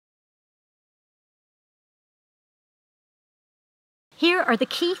Here are the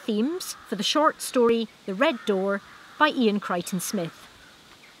key themes for the short story The Red Door by Iain Crichton Smith.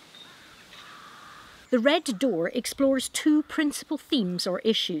 The Red Door explores two principal themes or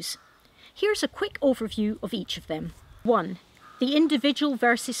issues. Here's a quick overview of each of them. 1. The individual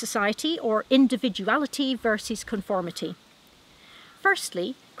versus society, or individuality versus conformity.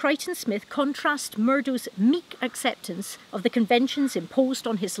 Firstly, Crichton Smith contrasts Murdo's meek acceptance of the conventions imposed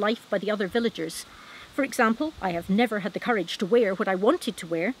on his life by the other villagers. For example, I have never had the courage to wear what I wanted to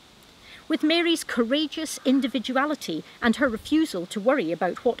wear, with Mary's courageous individuality and her refusal to worry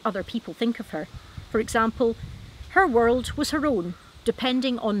about what other people think of her. For example, her world was her own,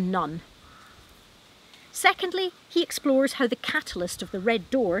 depending on none. Secondly, he explores how the catalyst of the Red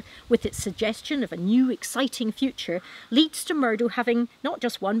Door, with its suggestion of a new exciting future, leads to Murdo having not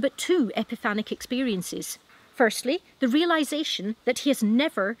just one but two epiphanic experiences. Firstly, the realisation that he has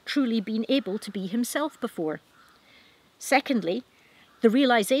never truly been able to be himself before. Secondly, the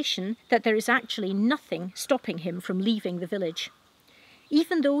realisation that there is actually nothing stopping him from leaving the village.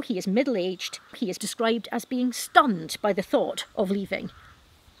 Even though he is middle-aged, he is described as being stunned by the thought of leaving.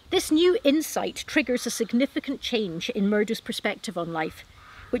 This new insight triggers a significant change in Murdo's perspective on life,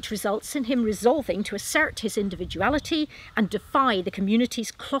 which results in him resolving to assert his individuality and defy the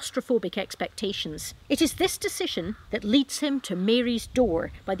community's claustrophobic expectations. It is this decision that leads him to Mary's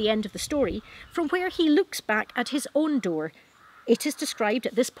door by the end of the story, from where he looks back at his own door. It is described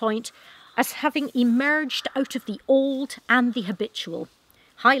at this point as having emerged out of the old and the habitual,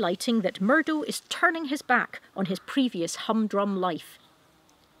 highlighting that Murdo is turning his back on his previous humdrum life.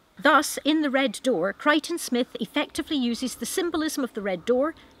 Thus, in The Red Door, Crichton Smith effectively uses the symbolism of the Red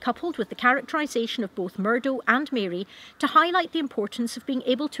Door, coupled with the characterisation of both Murdo and Mary, to highlight the importance of being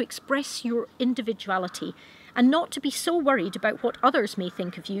able to express your individuality, and not to be so worried about what others may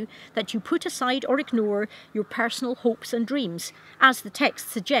think of you that you put aside or ignore your personal hopes and dreams, as the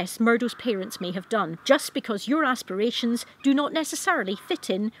text suggests Murdo's parents may have done, just because your aspirations do not necessarily fit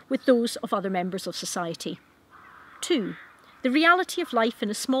in with those of other members of society. 2. The reality of life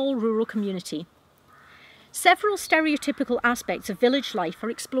in a small rural community. Several stereotypical aspects of village life are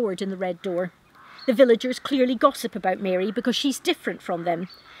explored in The Red Door. The villagers clearly gossip about Mary because she's different from them,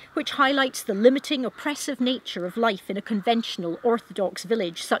 which highlights the limiting, oppressive nature of life in a conventional, orthodox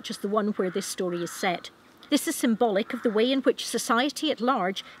village such as the one where this story is set. This is symbolic of the way in which society at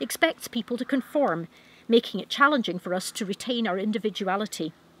large expects people to conform, making it challenging for us to retain our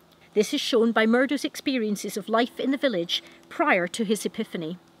individuality. This is shown by Murdo's experiences of life in the village prior to his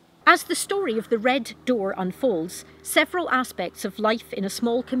epiphany. As the story of the Red Door unfolds, several aspects of life in a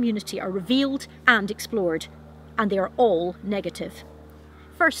small community are revealed and explored, and they are all negative.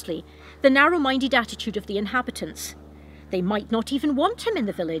 Firstly, the narrow-minded attitude of the inhabitants. They might not even want him in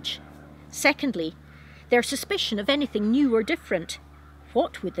the village. Secondly, their suspicion of anything new or different.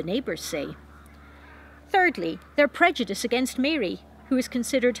 What would the neighbours say? Thirdly, their prejudice against Mary, who is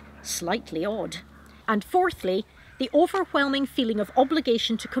considered slightly odd. And fourthly, the overwhelming feeling of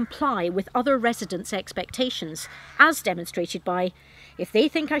obligation to comply with other residents' expectations, as demonstrated by, if they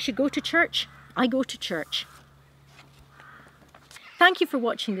think I should go to church, I go to church. Thank you for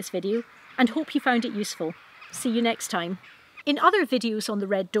watching this video and hope you found it useful. See you next time. In other videos on The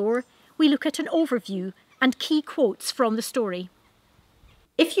Red Door, we look at an overview and key quotes from the story.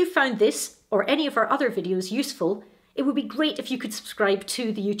 If you found this or any of our other videos useful, it would be great if you could subscribe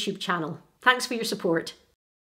to the YouTube channel. Thanks for your support.